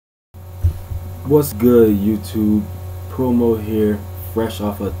What's good, YouTube? Pro-Moe here, fresh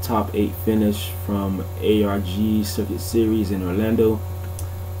off a top 8 finish from ARG Circuit Series in Orlando.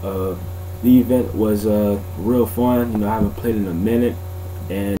 The event was real fun. I haven't played in a minute,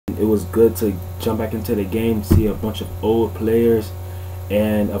 and it was good to jump back into the game, see a bunch of old players,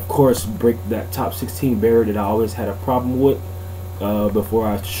 and of course break that top 16 barrier that I always had a problem with before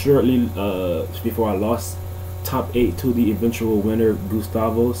I lost top 8 to the eventual winner,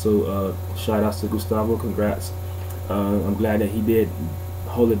 Gustavo. So shout outs to Gustavo, congrats. I'm glad that he did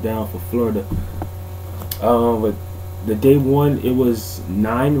hold it down for Florida. But the day one, it was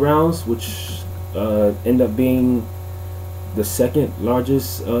 9 rounds, which ended up being the second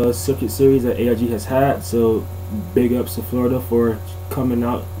largest circuit series that ARG has had. So big ups to Florida for coming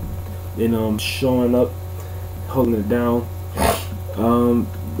out and showing up, holding it down.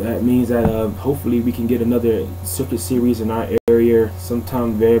 That means that hopefully we can get another circuit series in our area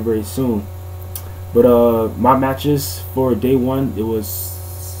sometime very soon. But my matches for day one, it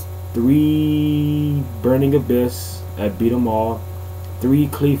was 3 Burning Abyss. I beat them all. 3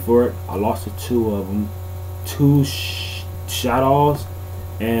 Qliphort. I lost to 2 of them. 2 Shadows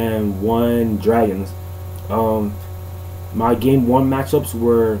and 1 Dragons. My game 1 matchups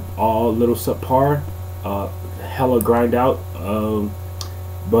were all a little subpar. Hella grind out.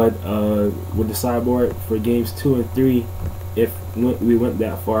 But with the sideboard for games 2 and 3, if we went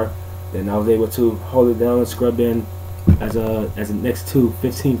that far, then I was able to hold it down and scrub in as a next to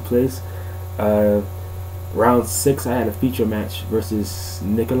 15th place. Round 6, I had a feature match versus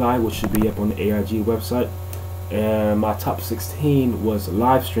Nikolai, which should be up on the ARG website, and my top 16 was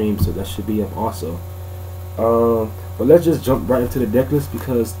live stream, so that should be up also. But let's just jump right into the deck list,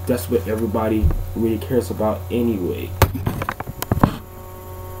 because that's what everybody really cares about anyway.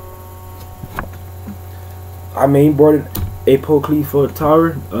 I mainboarded a Qliphort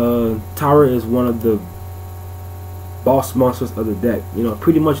Tower. Tower is one of the boss monsters of the deck.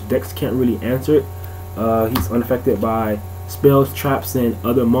 Pretty much decks can't really answer it. He's unaffected by spells, traps, and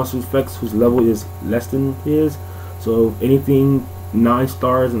other monster effects whose level is less than his. So anything 9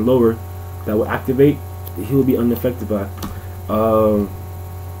 stars and lower that will activate, he will be unaffected by. I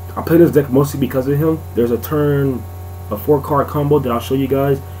play this deck mostly because of him. There's a 4-card combo that I'll show you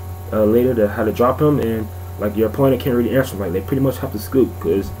guys later that how to drop him, and like your opponent can't really answer him. Like they pretty much have to scoop,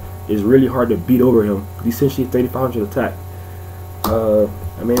 because it's really hard to beat over him. He's essentially 3,500 attack. I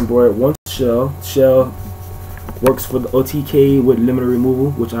mainboard 1 Shell. Shell works for the OTK with limited removal,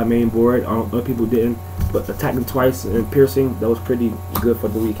 which I mainboard. Other people didn't, but attacking twice and piercing, that was pretty good for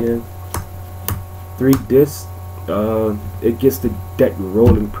the weekend. 3 Discs. It gets the deck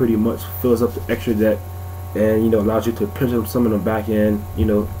rolling pretty much, fills up the extra deck, and allows you to pendulum summon them back and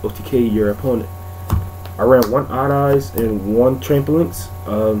OTK your opponent. I ran 1 Odd Eyes and 1 Trampolines.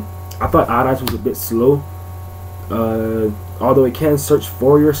 I thought Odd Eyes was a bit slow. Although it can search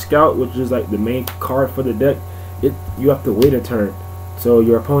for your scout, which is like the main card for the deck, you have to wait a turn. So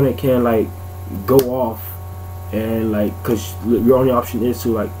your opponent can like go off, and because your only option is to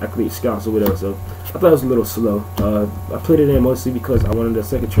like activate scouts or whatever. So I thought it was a little slow. I played it in mostly because I wanted a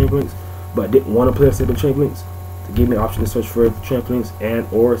second Trampolines, but I didn't want to play a second Trampolines. To give me an option to search for Trampolines and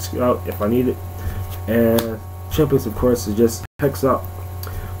or scout if I need it. And Trampolines, of course, is just hex up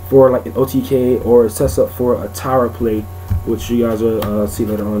for like an OTK, or sets up for a tower play, which you guys will see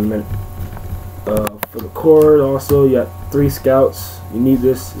later on in a minute. For the cord, also, you got 3 scouts. You need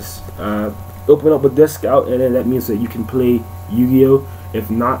this. Just, open up with this scout, and then that means that you can play Yu-Gi-Oh! If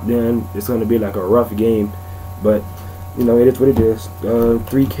not, then it's going to be like a rough game. But it is what it is.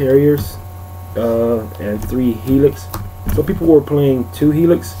 3 carriers and 3 helix. So people were playing 2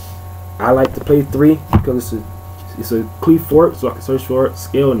 helix. I like to play 3 because it's a Qliphort, so I can search for it.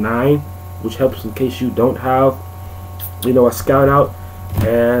 Scale 9, which helps in case you don't have a scout out.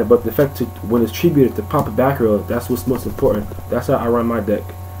 But the effect to when it's tributed to pop a back row, that's what's most important. That's how I run my deck.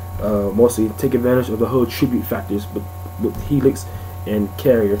 Mostly take advantage of the whole tribute factors with helix and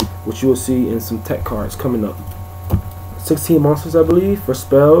carrier, which you will see in some tech cards coming up. 16 monsters, I believe, for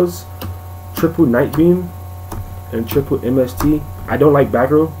spells. Triple Night Beam and triple MST. I don't like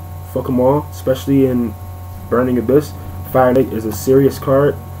back row. Fuck them all, especially in Burning Abyss. Fire Lake is a serious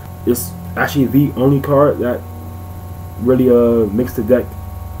card. It's actually the only card that really makes the deck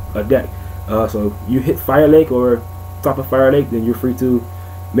a deck. So you hit Fire Lake or top of Fire Lake, then you're free to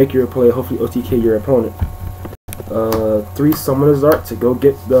make your play, hopefully OTK your opponent. 3 Summoner's Art to go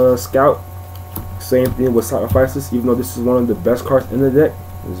get the scout. Same thing with Sacrifices, even though this is one of the best cards in the deck.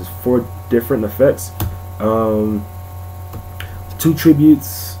 There's 4 different effects. 2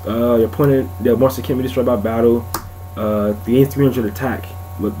 tributes. Your opponent, the monster can't be destroyed by battle. The gains 300 attack.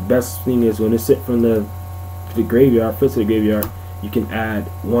 But the best thing is when it's sent from the graveyard, fit to the graveyard, you can add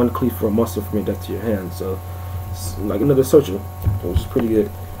one Qliphort monster from your deck to your hand. So it's like another searcher, which is pretty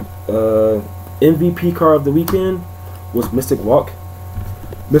good. MVP card of the weekend was Mystic Walk.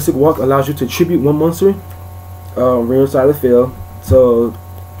 Mystic Walk allows you to tribute one monster rear side of the field. So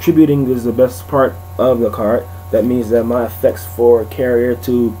tributing is the best part of the card. That means that my effects for carrier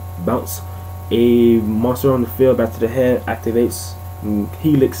to bounce a monster on the field back to the hand activates.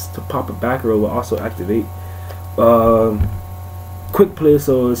 Helix to pop a back row will also activate. Quick play,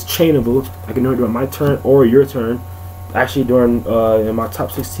 so it's chainable. I can do it during my turn or your turn. Actually, during in my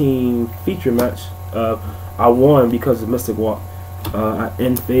top 16 feature match, I won because of Mystic Walk. I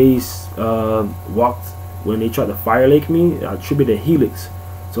end phase walked when they tried to fire lake me. I tributed Helix,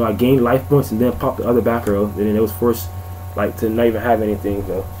 so I gained life points and then popped the other back row. And then it was forced like to not even have anything.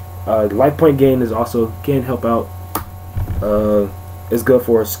 So life point gain is also can help out. It's good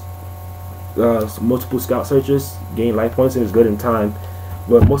for multiple scout searches, gain life points, and it's good in time,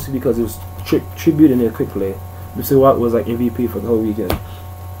 but mostly because it was tribute and then quick play. Mystic Walk was like MVP for the whole weekend.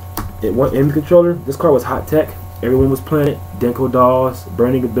 It won enemy controller. This card was hot tech. Everyone was playing it. Denko Dolls,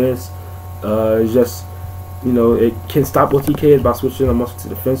 Burning Abyss. It's just, you know, it can stop OTK by switching a monster to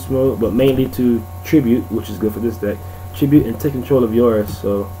defense mode, but mainly to tribute, which is good for this deck. Tribute and take control of yours,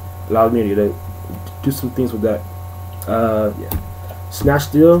 so allows me to do some things with that. Yeah. Snatch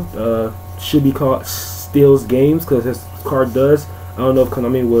Steal should be called Steals Games because this card does. I don't know if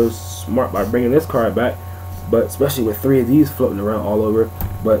Konami was smart by bringing this card back, but especially with 3 of these floating around all over.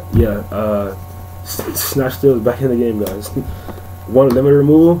 But yeah, Snatch Steal is back in the game, guys. One limiter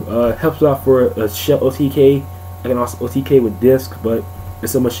removal helps out for a shell OTK. I can also OTK with disc, but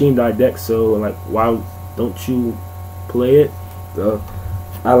it's a machine die deck, so like, why don't you play it? So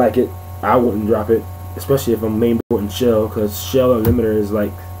I like it. I wouldn't drop it, especially if I'm main board and shell, because shell or limiter is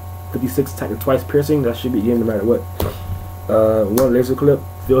like 56 attack and twice piercing. That should be game no matter what. One laser clip,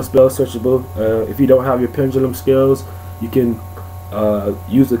 field spell searchable. If you don't have your pendulum skills, you can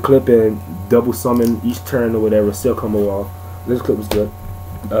use the clip and double summon each turn or whatever. Still combo off. Laser clip was good.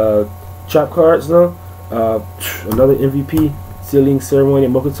 Trap cards now. Another MVP, Sealing Ceremony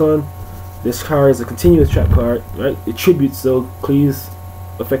and Mokuton. This card is a continuous trap card, right? It tributes, so Qli's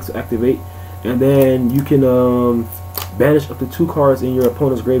effects will activate. And then you can banish up to 2 cards in your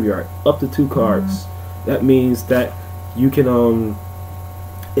opponent's graveyard. Up to 2 cards. That means that you can,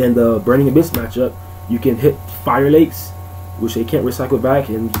 in the Burning Abyss matchup, you can hit Fire Lakes, which they can't recycle back,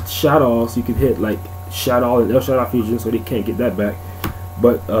 and Shadows, you can hit like Shadow and El Shadow Fusion, so they can't get that back.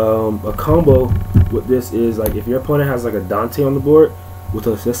 But a combo with this is like if your opponent has like a Dante on the board with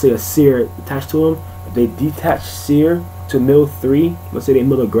a, let's say, a Seer attached to him, if they detach Seer to mill 3, let's say they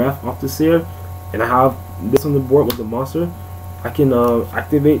mill a graph off the Seer, and I have this on the board with the monster, I can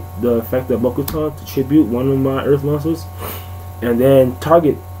activate the effect of Mokuton to tribute one of my Earth monsters, and then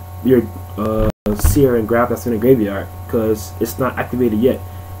target your Seer and graph that's in the graveyard because it's not activated yet,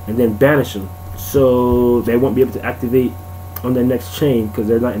 and then banish them so they won't be able to activate on the next chain because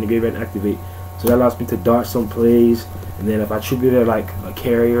they're not in the graveyard and activate. So that allows me to dodge some plays, and then if I tribute it like a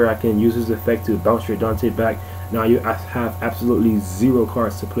carrier, I can use this effect to bounce your Dante back. Now I have absolutely 0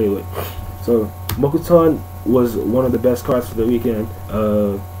 cards to play with. So Mokuton was one of the best cards for the weekend.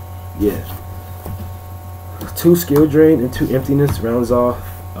 Yeah. 2 skill drain and 2 emptiness rounds off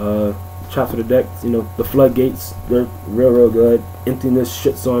traps for the deck. You know, the floodgates, they're real good. Emptiness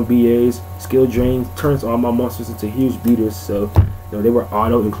shits on BAs. Skill drain turns all my monsters into huge beaters, so you know, they were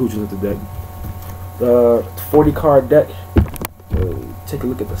auto inclusions of the deck. The 40 card deck. Take a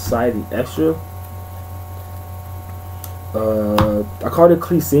look at the side, the extra. I called it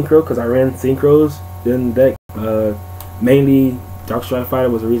Qli Synchro because I ran synchros in the deck. Mainly Dark Strike Fighter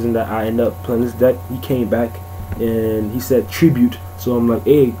was the reason that I ended up playing this deck. He came back and he said tribute, so I'm like,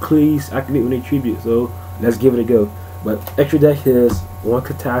 hey, please activate when they tribute, so let's give it a go. But extra deck is 1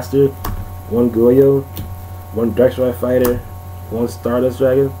 Catastor, 1 Yugioh, 1 Dark Strike Fighter, 1 Stardust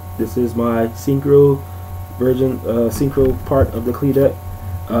Dragon. This is my synchro version, synchro part of the Qli deck.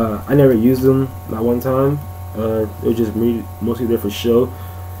 I never used them, not one time. It was just mostly there for show,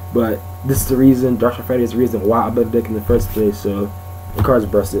 but this is the reason, Dark Strike Fighter is the reason why I built the deck in the first place. So the cards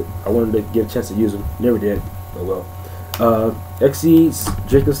busted. I wanted to give a chance to use them, never did. Oh well. Exceeds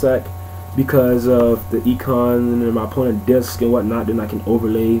Draco Sack because of the econ and my opponent disc and whatnot. Then I can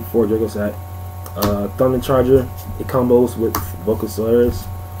overlay for Draco Sack. Thunder Charger, it combos with Vocosaurus.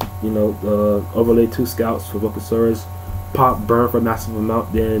 You know, overlay 2 scouts for Vocosaurus. Pop burn for a massive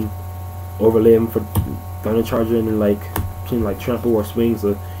amount, then overlay him for Thunder Charger, and then like trample or swing.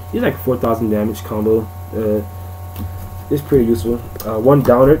 So he's like 4,000 damage combo. it's pretty useful. One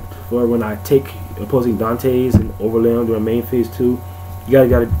downer for when I take opposing Dantes and overlay them during main phase 2. You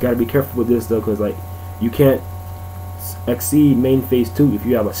gotta be careful with this though, because like you can't exceed main phase 2 if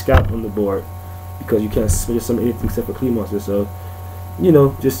you have a scout on the board, because you can't switch some anything except for Qli monster. So you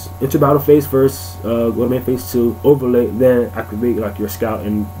know, just enter battle phase first, go to main phase 2, overlay, then activate like your scout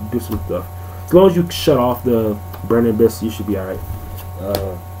and do some stuff. As long as you shut off the burning abyss, you should be alright.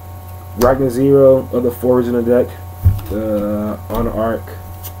 Ragnar Zero, other forwards in the deck, on Arc,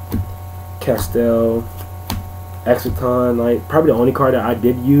 Castell, Exoton, like probably the only card that I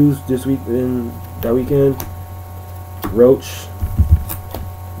did use this week in that weekend. Roach,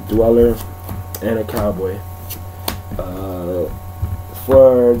 Dweller, and a Cowboy.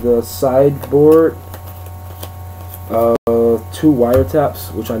 For the sideboard, 2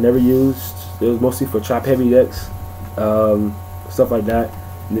 wiretaps, which I never used. It was mostly for trap heavy decks, stuff like that.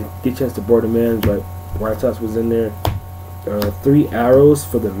 And get a chance to board them in, but wiretaps was in there. 3 arrows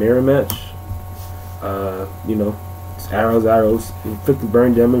for the mirror match. You know, arrows, inflict the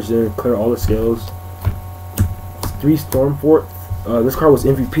burn damage and clear all the scales. 3 Stormfort. This card was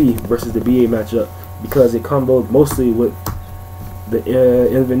MVP versus the BA matchup because it comboed mostly with the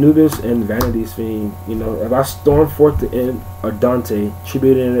Invenubis and Vanity's Fiend. You know, if I Stormfort a Dante,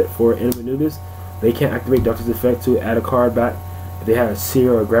 tributing it for Invenubis, they can't activate Dante's effect to add a card back. If they had a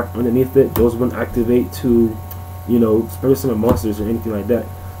Seer or a Grap underneath it, those wouldn't activate to, you know, special summon monsters or anything like that.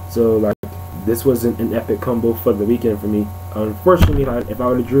 So like, this wasn't an epic combo for the weekend for me. Unfortunately, if I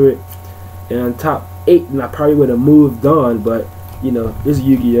would have drew it in top 8, then I probably would have moved on. But you know, this is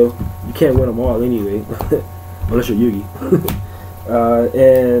Yu-Gi-Oh! You can't win them all anyway, unless you're Yugi.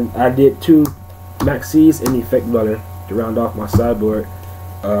 And I did 2 Maxis and Effect Dweller to round off my sideboard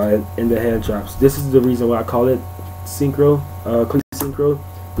in the hand traps. This is the reason why I call it Synchro, Qli Synchro.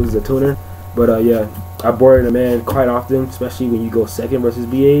 This is a tuner. But yeah, I board them in quite often, especially when you go second versus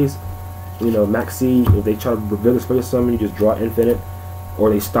BAs. You know, Maxi, if they try to reveal the special summon, you just draw infinite,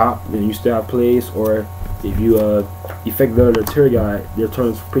 or they stop and you still have plays, or if you Effect Dweller their tour guide, their turn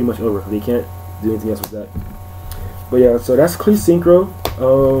is pretty much over. They can't do anything else with that. But yeah, so that's Qli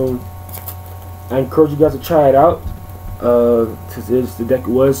Synchro. I encourage you guys to try it out, because the deck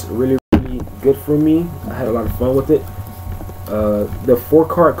was really good for me. I had a lot of fun with it. The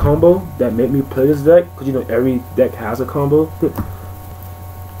 4-card combo that made me play this deck, because you know every deck has a combo.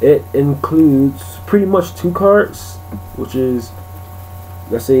 It includes pretty much 2 cards, which is,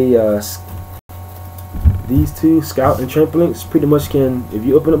 let's say, these 2, Scout and Trampolinks. Pretty much can, if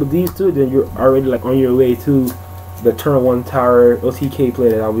you open up with these 2, then you're already like on your way to the turn 1 tower OTK play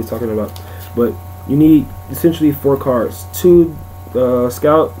that I was talking about. But you need essentially 4 cards, 2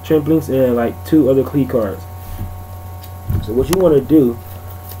 Scout, Trampolinks, and like 2 other Qli cards. So what you want to do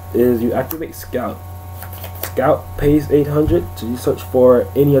is you activate Scout. Scout pays 800 to search for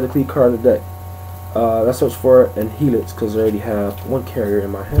any other Qli card in the deck. Let's search for an Helix because I already have 1 carrier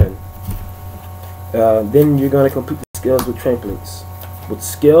in my hand. Then you're going to complete the skills with Trampolinks. With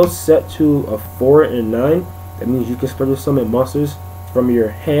skills set to a 4 and 9, that means you can special summon monsters from your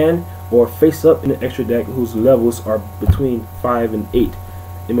hand or face up in an extra deck whose levels are between 5 and 8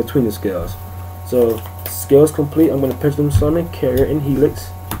 in between the scales. So skills complete, I'm going to pendulum summon Carrier and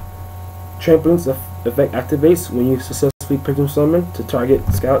Helix. Trampolin's effect activates when you successfully pendulum summon to target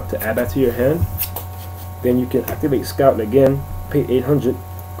Scout to add that to your hand. Then you can activate Scout again, pay 800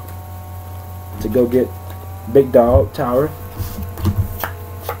 to go get Big Dog Tower.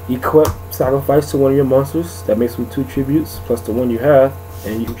 Equip sacrifice to one of your monsters. That makes them 2 tributes plus the 1 you have,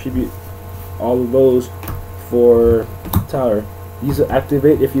 and you contribute all of those for Tower. Use it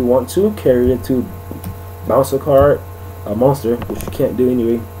activate if you want to. Carry it to bounce a card, a monster, which you can't do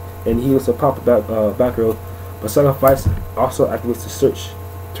anyway, and Helix will pop back row. But sacrifice also activates the search.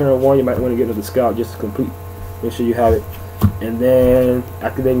 Turn 1, you might want to get another Scout just to complete. Make sure you have it. And then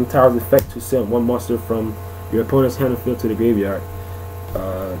activating Tower's effect to send 1 monster from your opponent's hand and field to the graveyard.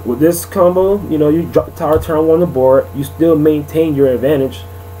 With this combo, you know, you drop the Tower, turn 1 on the board, you still maintain your advantage.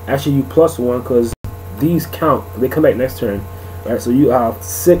 Actually, you +1 because these count. They come back next turn. Right, so you have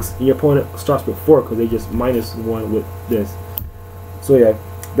 6 and your opponent starts with 4 because they just -1 with this. So yeah,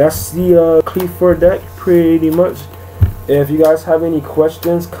 that's the Qliphort deck pretty much. If you guys have any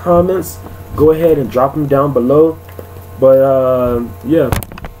questions, comments, go ahead and drop them down below. But yeah,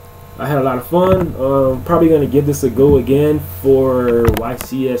 I had a lot of fun. Probably gonna give this a go again for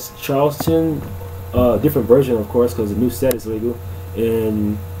YCS Charleston. Different version, of course, because the new set is legal.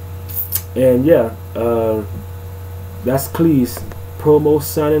 And yeah, that's Qli's Pro-Moe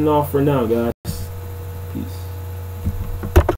signing off for now, guys.